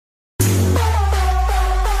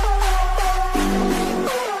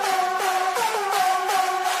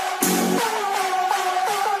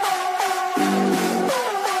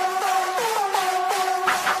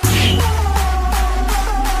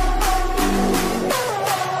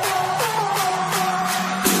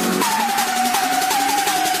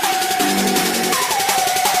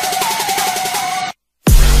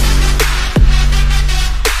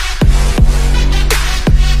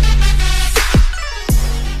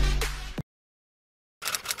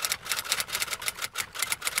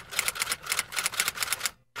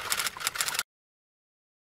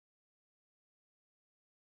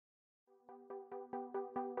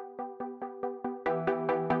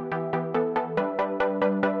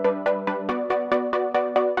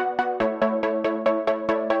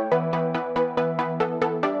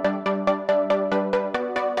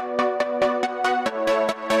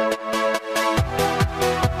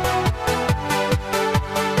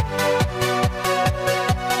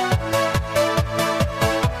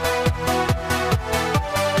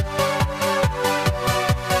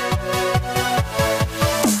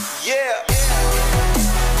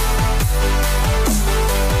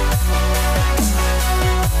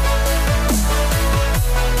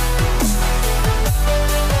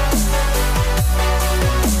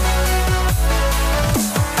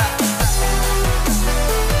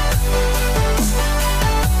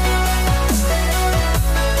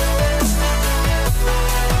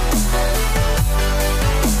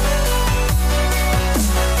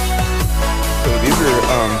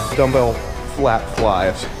dumbbell flat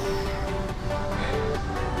flies.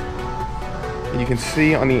 And you can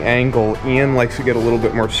see on the angle, Ian likes to get a little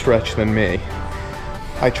bit more stretch than me.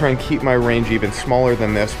 I try and keep my range even smaller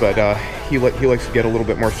than this, but he likes to get a little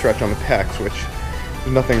bit more stretch on the pecs, which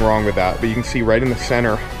there's nothing wrong with that. But you can see right in the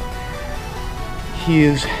center, he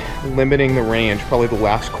is limiting the range, probably the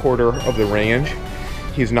last quarter of the range.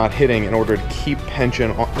 He's not hitting in order to keep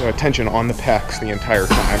tension on the pecs the entire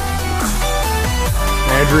time.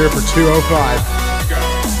 Andrea for 205. Let's go.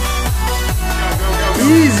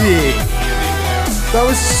 Easy. That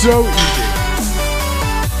was so easy.